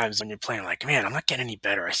sometimes when you're playing. Like, man, I'm not getting any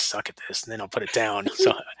better. I suck at this, and then I'll put it down.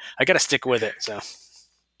 So I got to stick with it. So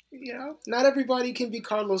You know, not everybody can be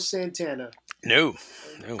Carlos Santana. no,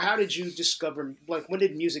 no. How did you discover? Like, when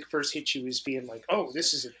did music first hit you as being like, oh,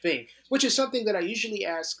 this is a thing? Which is something that I usually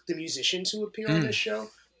ask the musicians who appear on Mm. this show.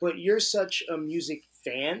 But you're such a music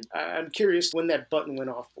fan. I'm curious when that button went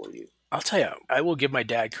off for you. I'll tell you, I will give my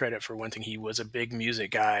dad credit for one thing. He was a big music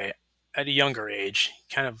guy at a younger age.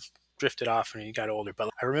 He kind of drifted off when he got older. But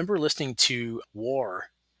I remember listening to War,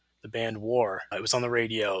 the band War. It was on the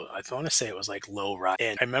radio. I want to say it was like Low Ride.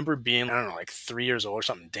 And I remember being, I don't know, like 3 years old or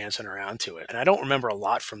something, dancing around to it. And I don't remember a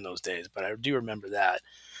lot from those days, but I do remember that.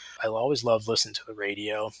 I always loved listening to the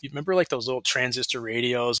radio. You remember like those little transistor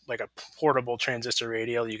radios, like a portable transistor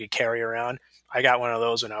radio that you could carry around? I got one of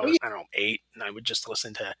those when I was, I don't know, 8, and I would just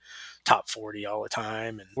listen to top 40 all the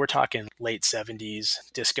time. And we're talking late 70s.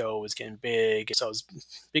 Disco was getting big. So I was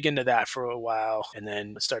big into that for a while. And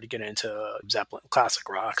then started getting into Zeppelin, classic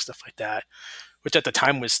rock, stuff like that, which at the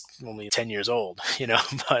time was only 10 years old,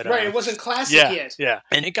 but right. It wasn't classic yet. Yeah.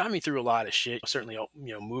 And it got me through a lot of shit. Certainly,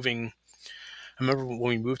 moving. I remember when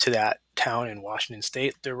we moved to that town in Washington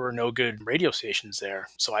State, there were no good radio stations there.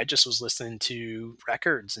 So I just was listening to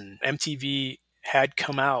records, and MTV had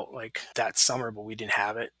come out like that summer, but we didn't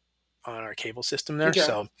have it on our cable system there. Okay.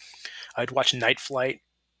 So I'd watch Night Flight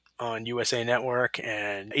on USA Network,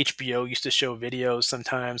 and HBO used to show videos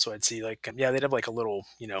sometimes. So I'd see they'd have like a little,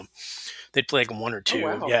 they'd play like 1 or 2.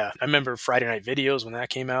 Oh, wow. Yeah. I remember Friday Night Videos when that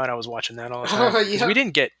came out. I was watching that all the time. Yeah. We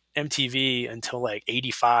didn't get MTV until like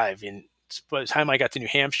 85. And by the time I got to New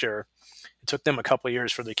Hampshire, it took them a couple of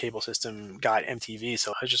years for the cable system got MTV.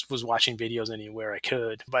 So I just was watching videos anywhere I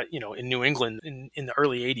could. But, in New England in the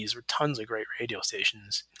early 80s, there were tons of great radio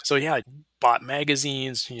stations. So yeah, I bought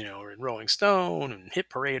magazines, Rolling Stone and Hit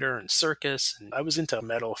Parader and Circus. And I was into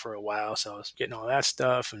metal for a while, so I was getting all that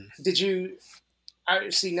stuff. And did you,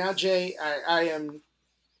 see now, Jay, I am,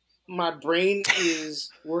 my brain is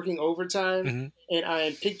working overtime, mm-hmm. and I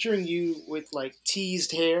am picturing you with like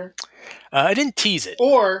teased hair. I didn't tease it.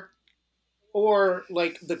 Or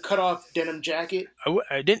like the cut-off denim jacket.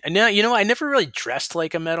 I didn't. No, I never really dressed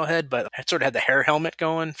like a metalhead, but I sort of had the hair helmet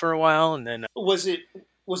going for a while, and then was it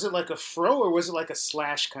like a fro, or was it like a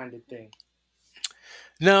slash kind of thing?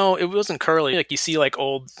 No, it wasn't curly. Like you see, like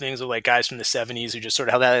old things of like guys from the 70s who just sort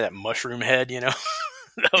of had that mushroom head,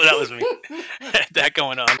 that was me. That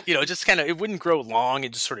going on. Just kind of, it wouldn't grow long.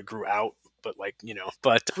 It just sort of grew out, but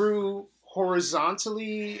grew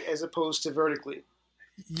horizontally as opposed to vertically.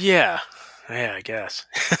 Yeah, I guess.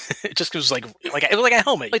 It just was like it was like a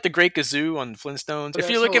helmet, like the Great Gazoo on Flintstones. If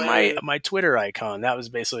you look hilarious. At my Twitter icon, that was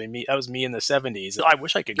basically me. That was me in the 70s. I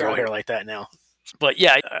wish I could grow hair like that now. But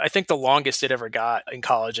yeah, I think the longest it ever got in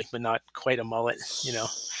college, but not quite a mullet,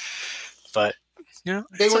 But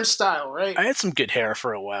they were in style, right? I had some good hair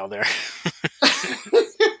for a while there.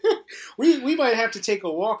 We might have to take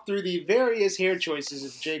a walk through the various hair choices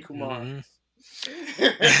of Jay Kumar.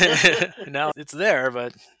 Mm-hmm. Now it's there,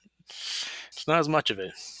 but it's not as much of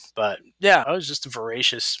it. But yeah, I was just a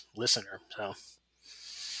voracious listener. So,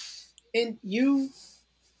 and you,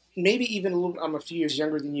 maybe even a little, I'm a few years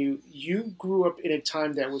younger than you. You grew up in a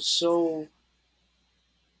time that was so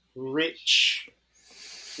rich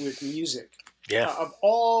with music. Yeah, of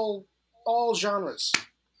all genres.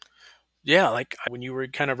 Yeah, like when you were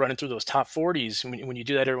kind of running through those top 40s, when you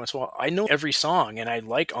do that every once in a while, I know every song, and I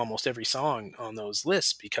like almost every song on those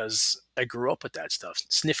lists because I grew up with that stuff.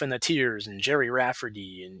 Sniffing the Tears and Jerry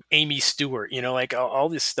Rafferty and Amy Stewart, like all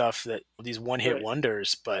this stuff, that these one-hit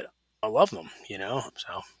wonders, but I love them,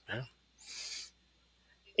 so, yeah.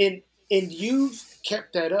 And you've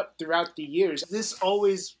kept that up throughout the years. This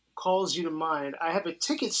always calls you to mind. I have a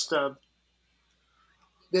ticket stub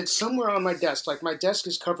that's somewhere on my desk. Like, my desk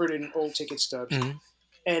is covered in old ticket stubs. Mm-hmm.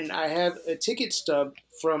 And I have a ticket stub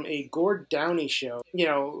from a Gord Downie show.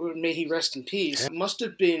 May he rest in peace. Yeah. It must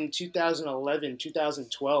have been 2011,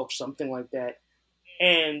 2012, something like that.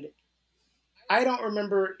 And I don't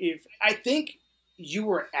remember I think you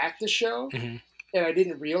were at the show, mm-hmm. and I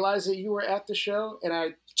didn't realize that you were at the show. And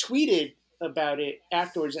I tweeted about it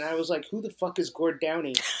afterwards, and I was like, who the fuck is Gord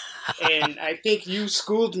Downie? And I think you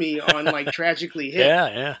schooled me on Tragically Hip.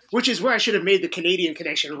 Yeah. Which is where I should have made the Canadian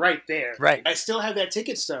connection right there. Right. I still have that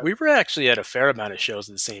ticket stub. We were actually at a fair amount of shows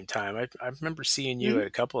at the same time. I remember seeing you at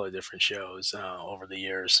a couple of different shows over the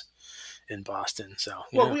years in Boston. So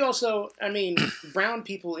we also, brown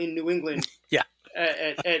people in New England. Yeah.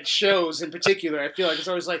 At shows in particular, I feel like it's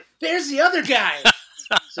always like, there's the other guy.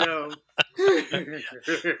 So,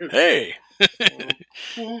 hey,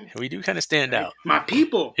 we do kind of stand out. My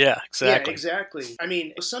people. Yeah, exactly. Yeah, exactly.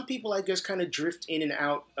 Some people, I guess, kind of drift in and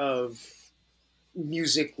out of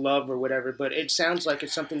music love or whatever, but it sounds like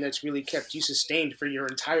it's something that's really kept you sustained for your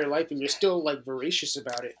entire life, and you're still voracious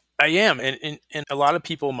about it. I am, and a lot of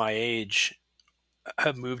people my age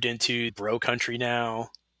have moved into bro country now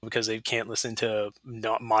because they can't listen to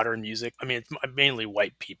not modern music. It's mainly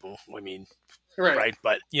white people. Right.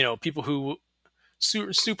 But, people who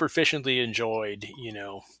superficially enjoyed,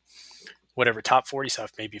 whatever top 40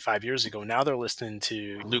 stuff maybe 5 years ago. Now they're listening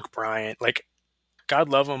to Luke Bryant. Like, God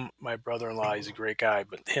love him. My brother-in-law, he's a great guy,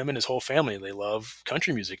 but him and his whole family, they love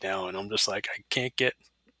country music now. And I'm just like, I can't get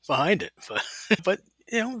behind it. But, but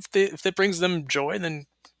if it brings them joy, then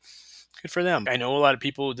good for them. I know a lot of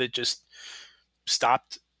people that just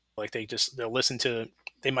stopped, like they'll listen to,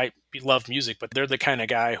 they might love music, but they're the kind of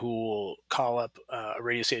guy who will call up a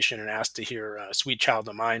radio station and ask to hear "Sweet Child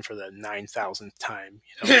of Mine" for the 9,000th time.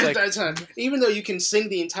 That's even though you can sing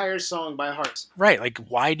the entire song by heart. Right. Like,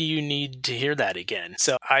 why do you need to hear that again?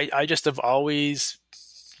 So I just have always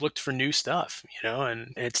looked for new stuff,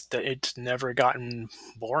 and it's never gotten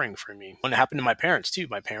boring for me. When it happened to my parents too,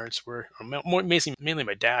 my parents were mainly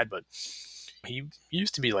my dad, but he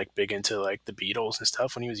used to be like big into like the Beatles and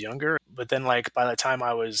stuff when he was younger. But then like by the time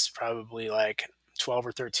I was probably like 12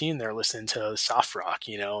 or 13, they're listening to soft rock,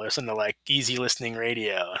 listening to like easy listening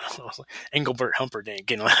radio. I was like, Engelbert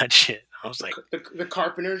Humperdinck and all that shit. I was like, the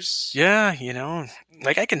Carpenters. Yeah,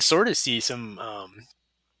 like I can sort of see some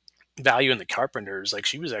value in the Carpenters. Like,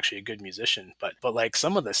 she was actually a good musician, but like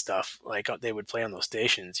some of the stuff like they would play on those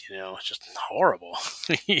stations, it's just horrible.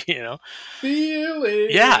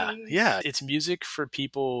 Feelings. Yeah, it's music for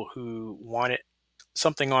people who want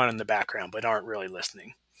something on in the background but aren't really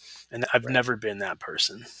listening, and I've never been that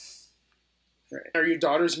person. Right. Are your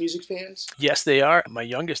daughters music fans? Yes, they are. My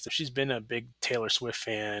youngest, she's been a big Taylor Swift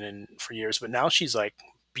fan and for years, but now she's like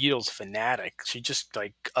Beatles fanatic. She just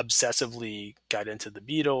like obsessively got into the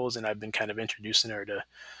Beatles, and I've been kind of introducing her to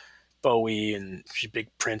Bowie, and she's a big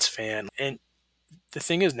Prince fan. And the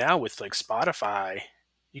thing is, now with like Spotify,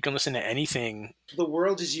 you can listen to anything. The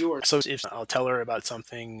world is yours. So if I'll tell her about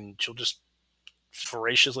something, she'll just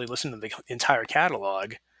voraciously listen to the entire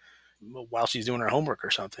catalog while she's doing her homework or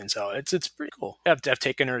something. So it's pretty cool. I've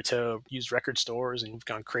taken her to used record stores and we've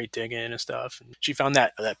gone crate digging and stuff. And she found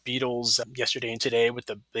that Beatles Yesterday and Today with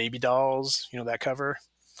the baby dolls, that cover,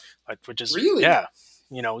 which is really, yeah,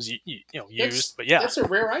 it was used, but yeah, that's a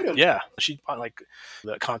rare item. Yeah, she bought like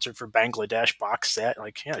the Concert for Bangladesh box set.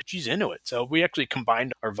 Like, yeah, she's into it. So we actually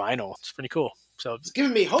combined our vinyl. It's pretty cool. So it's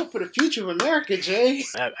giving me hope for the future of America, Jay.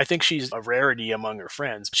 I think she's a rarity among her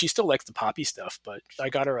friends. She still likes the poppy stuff, but I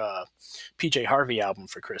got her a PJ Harvey album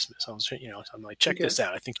for Christmas. I'm like, check this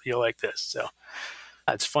out. I think you'll like this. So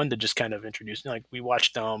it's fun to just kind of introduce. Like, we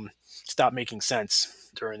watched Stop Making Sense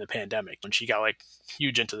during the pandemic when she got like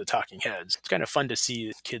huge into the Talking Heads. It's kind of fun to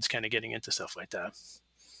see kids kind of getting into stuff like that.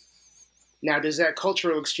 Now, does that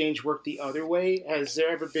cultural exchange work the other way? Has there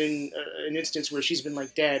ever been an instance where she's been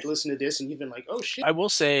like, Dad, listen to this, and you've been like, oh, shit? I will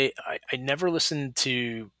say I never listened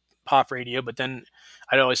to pop radio, but then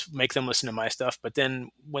I'd always make them listen to my stuff. But then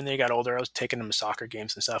when they got older, I was taking them to soccer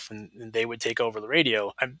games and stuff, and they would take over the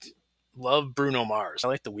radio. I love Bruno Mars. I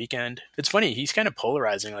like The Weeknd. It's funny, he's kind of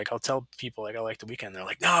polarizing. Like, I'll tell people like I like The Weeknd. They're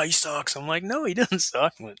like, no, he sucks. I'm like, no, he doesn't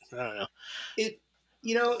suck. But I don't know.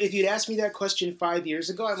 If you'd asked me that question 5 years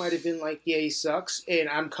ago, I might have been like, yeah, he sucks, and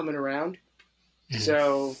I'm coming around. Mm-hmm.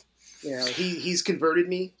 So, he's converted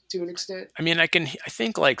me to an extent. I mean, I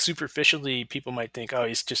think like superficially people might think, oh,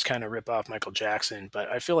 he's just kind of rip off Michael Jackson, but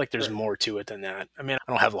I feel like there's more to it than that. I mean,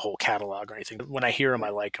 I don't have a whole catalog or anything, but when I hear him, I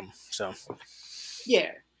like him. So,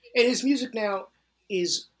 yeah. And his music now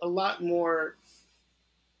is a lot more,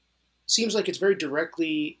 seems like it's very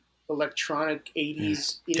directly electronic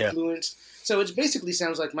 80s influence. Yeah. So it basically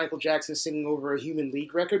sounds like Michael Jackson singing over a Human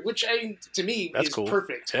League record, which to me is cool.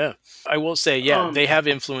 Perfect. Yeah. I will say, they have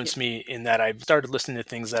influenced me in that I've started listening to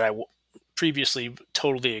things that I previously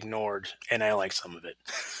totally ignored, and I like some of it.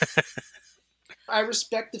 I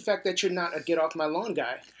respect the fact that you're not a get off my lawn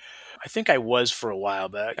guy. I think I was for a while,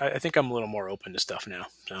 but I think I'm a little more open to stuff now.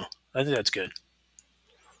 So I think that's good.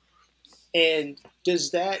 And does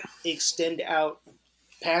that extend out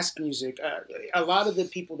past music? A lot of the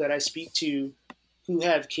people that I speak to who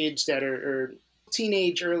have kids that are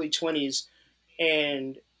teenage, early 20s,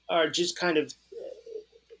 and are just kind of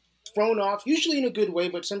thrown off, usually in a good way,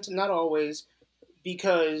 but sometimes not always,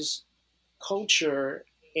 because culture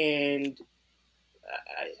and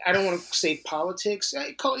I don't want to say politics.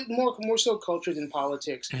 I call it more so culture than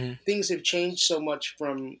politics. Mm-hmm. Things have changed so much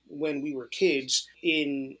from when we were kids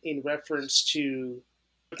in reference to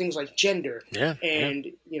things like gender, and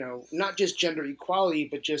not just gender equality,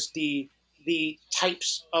 but just the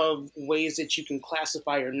types of ways that you can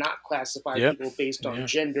classify or not classify people based on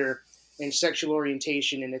gender and sexual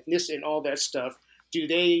orientation and ethnicity and all that stuff. Do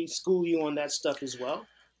they school you on that stuff as well?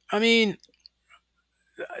 I mean,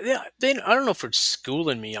 yeah, I don't know if it's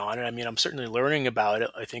schooling me on it. I mean, I'm certainly learning about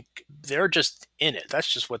it. I think they're just in it.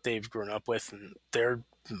 That's just what they've grown up with, and they're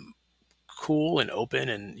cool and open.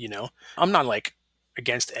 And I'm not like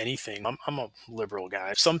against anything. I'm a liberal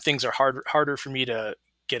guy. Some things are harder for me to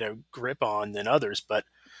get a grip on than others, but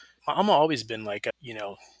I'm always been like,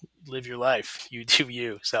 live your life, you do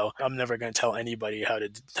you. So I'm never going to tell anybody how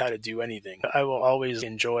to do anything. I will always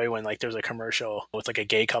enjoy when like there's a commercial with like a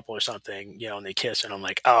gay couple or something, and they kiss, and I'm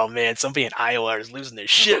like, oh man, somebody in Iowa is losing their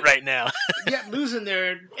shit right now. Yeah, losing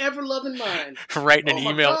their ever loving mind. Writing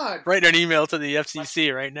Oh my God. writing an email to the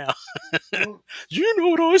FCC right now. Well, You know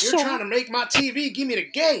what I you're saw? trying to make my TV. Give me the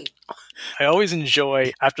gay. I always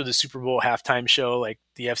enjoy after the Super Bowl halftime show, like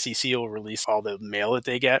the FCC will release all the mail that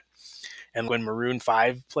they get. And when Maroon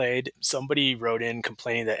 5 played, somebody wrote in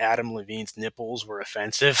complaining that Adam Levine's nipples were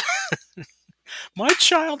offensive. My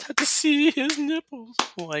child had to see his nipples.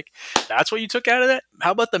 Like, that's what you took out of that?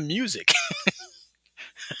 How about the music?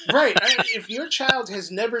 Right. If your child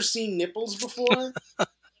has never seen nipples before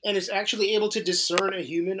and is actually able to discern a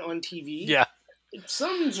human on TV, Yeah.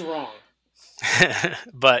 something's wrong.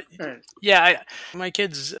 But Right. yeah, my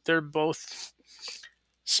kids, they're both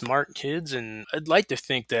smart kids, and I'd like to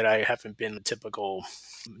think that I haven't been a typical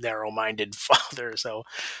narrow-minded father, so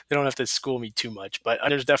they don't have to school me too much. But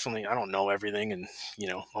there's definitely, I don't know everything, and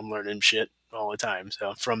I'm learning shit all the time,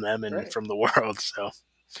 so from them and Right. from the world. So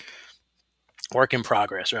work in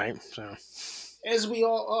progress, right? So As we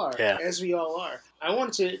all are. yeah. As we all are. I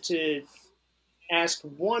wanted to ask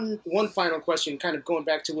one final question, kind of going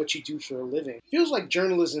back to what you do for a living. Feels like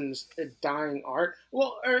journalism's a dying art.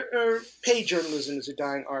 Well, or paid journalism is a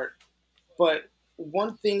dying art. But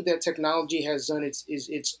one thing that technology has done is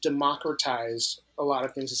it's democratized a lot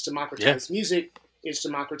of things. It's democratized music. It's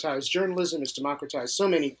democratized journalism. It's democratized so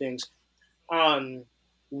many things.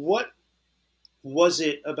 What was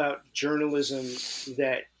it about journalism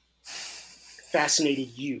that fascinated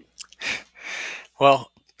you?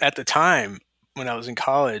 Well, at the time when I was in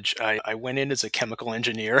college, I went in as a chemical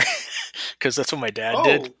engineer because that's what my dad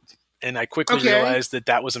did. And I quickly realized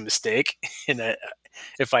that was a mistake. And that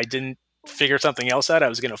if I didn't figure something else out, I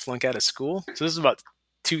was going to flunk out of school. So this is about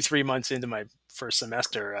 2-3 months into my first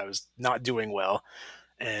semester. I was not doing well.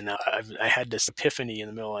 And I had this epiphany in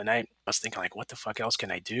the middle of the night. I was thinking, like, what the fuck else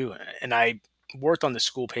can I do? And I worked on the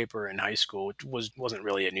school paper in high school, which wasn't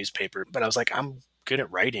really a newspaper, but I was like, I'm good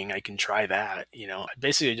at writing. I can try that. I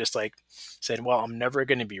basically just like said, well, I'm never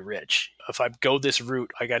going to be rich. If I go this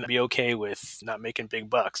route, I got to be okay with not making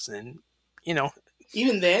big bucks. And,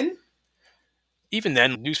 even then,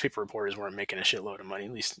 newspaper reporters weren't making a shitload of money,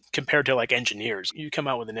 at least compared to like engineers. You come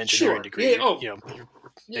out with an engineering degree, you're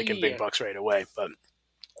making big bucks right away. But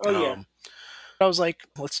I was like,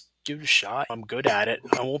 let's give it a shot. I'm good at it.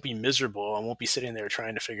 I won't be miserable. I won't be sitting there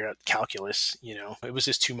trying to figure out calculus. It was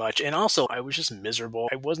just too much. And also, I was just miserable.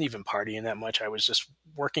 I wasn't even partying that much. I was just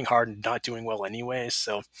working hard and not doing well anyways.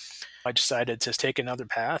 So I decided to take another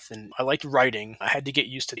path. And I liked writing. I had to get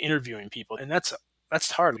used to interviewing people. And that's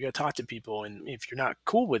hard. You got to talk to people. And if you're not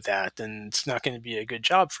cool with that, then it's not going to be a good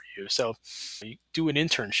job for you. So you do an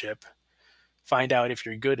internship, find out if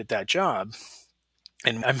you're good at that job.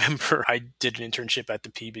 And I remember I did an internship at the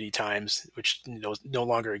Peabody Times, which no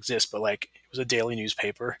longer exists, but like it was a daily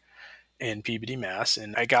newspaper in Peabody, Mass.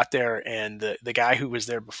 And I got there, and the guy who was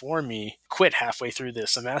there before me quit halfway through the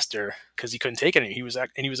semester because he couldn't take it. And he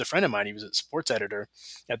was a friend of mine. He was a sports editor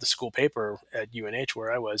at the school paper at UNH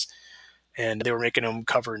where I was. And they were making him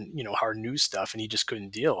cover, hard news stuff, and he just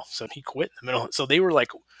couldn't deal. So he quit in the middle. So they were like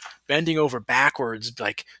bending over backwards,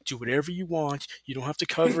 like, do whatever you want. You don't have to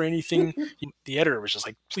cover anything. The editor was just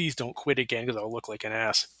like, please don't quit again because I'll look like an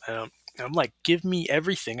ass. And I'm like, give me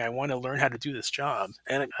everything. I want to learn how to do this job.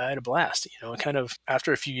 And I had a blast. Kind of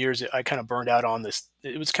after a few years, I kind of burned out on this.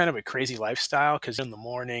 It was kind of a crazy lifestyle because in the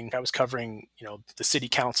morning I was covering, the city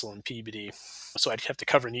council in Peabody. So I'd have to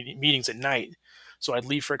cover meetings at night. So I'd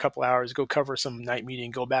leave for a couple hours, go cover some night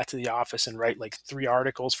meeting, go back to the office and write like 3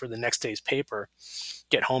 articles for the next day's paper,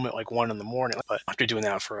 get home at like 1 a.m. But after doing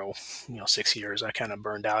that for 6 years, I kind of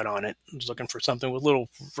burned out on it. I was looking for something with a little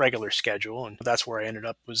regular schedule. And that's where I ended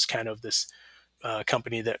up, was kind of this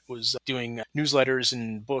company that was doing newsletters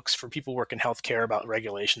and books for people working healthcare about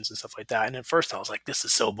regulations and stuff like that. And at first I was like, this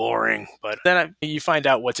is so boring. But then you find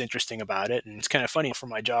out what's interesting about it. And it's kind of funny. For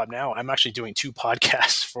my job now, I'm actually doing 2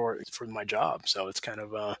 podcasts for my job. So it's kind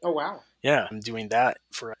of oh wow. Yeah, I'm doing that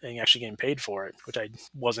for actually getting paid for it, which I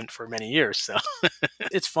wasn't for many years. So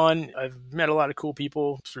it's fun. I've met a lot of cool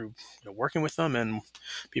people through working with them, and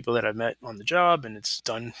people that I've met on the job, and it's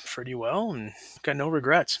done pretty well, and got no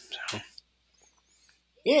regrets. So.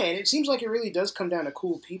 Yeah, and it seems like it really does come down to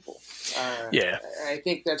cool people. Yeah. I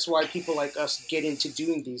think that's why people like us get into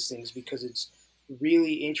doing these things, because it's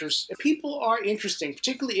really interesting. People are interesting,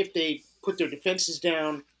 particularly if they put their defenses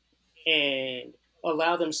down and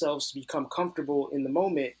allow themselves to become comfortable in the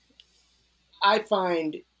moment, I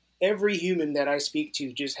find every human that I speak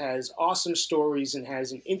to just has awesome stories and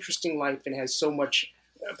has an interesting life and has so much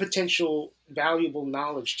potential valuable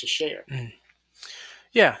knowledge to share. Mm.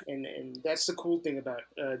 Yeah. And that's the cool thing about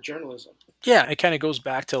journalism. Yeah, it kind of goes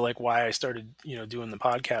back to like why I started, doing the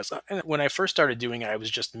podcast. And when I first started doing it, I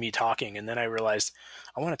was just me talking, and then I realized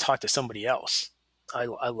I want to talk to somebody else.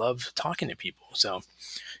 I love talking to people, so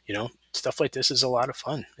stuff like this is a lot of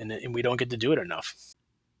fun, and we don't get to do it enough.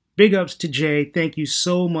 Big ups to Jay. Thank you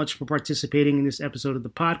so much for participating in this episode of the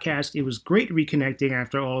podcast. It was great reconnecting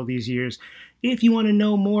after all these years. If you want to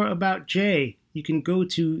know more about Jay, you can go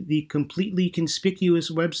to the completely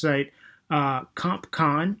conspicuous website,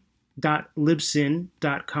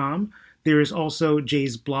 compcon.libsyn.com. There is also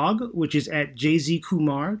Jay's blog, which is at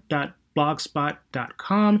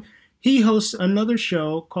jzkumar.blogspot.com. He hosts another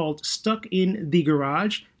show called Stuck in the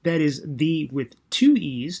Garage. That is the with 2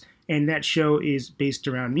 E's. And that show is based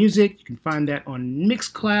around music. You can find that on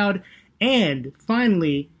Mixcloud. And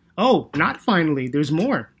finally, there's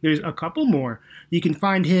more. There's a couple more. You can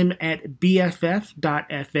find him at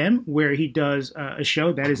BFF.FM, where he does a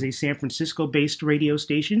show that is a San Francisco-based radio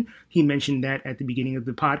station. He mentioned that at the beginning of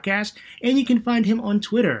the podcast. And you can find him on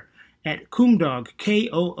Twitter at Koomdog,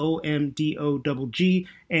 KOOMDOGG.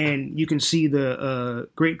 And you can see the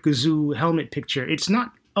Great Gazoo helmet picture. It's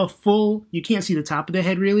not you can't see the top of the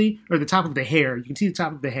head really, or the top of the hair. You can see the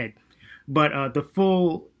top of the head, but the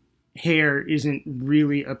full hair isn't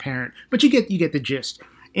really apparent. But you get the gist.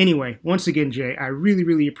 Anyway, once again, Jay, I really,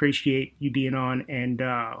 really appreciate you being on, and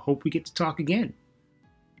hope we get to talk again.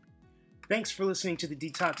 Thanks for listening to the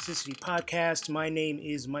Detoxicity Podcast. My name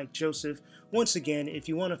is Mike Joseph. Once again, if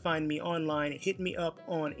you want to find me online, hit me up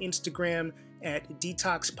on Instagram at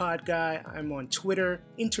DetoxPodGuy. I'm on Twitter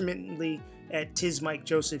intermittently at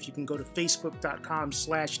TizMikeJoseph. You can go to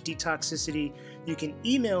Facebook.com/Detoxicity. You can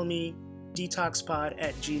email me,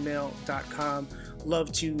 detoxpod@gmail.com.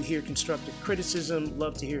 Love to hear constructive criticism.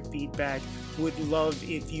 Love to hear feedback. Would love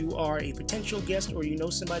if you are a potential guest or you know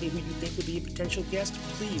somebody who you think would be a potential guest,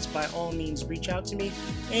 please, by all means, reach out to me.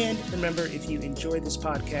 And remember, if you enjoy this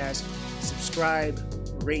podcast, subscribe,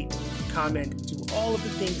 rate, comment, do all of the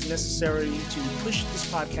things necessary to push this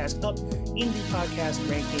podcast up in the podcast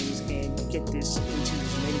rankings and get this into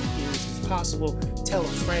as many ears as possible. Tell a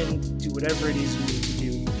friend, do whatever it is you need to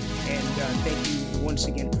do. And thank you once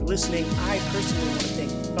again for listening. I personally want to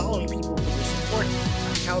thank the following people for their support: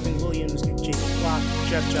 Calvin Williams, Jacob Block,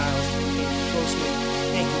 Jeff Giles, and Andy Grossman.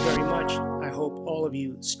 Thank you very much. I hope all of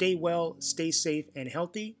you stay well, stay safe, and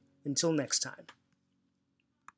healthy. Until next time.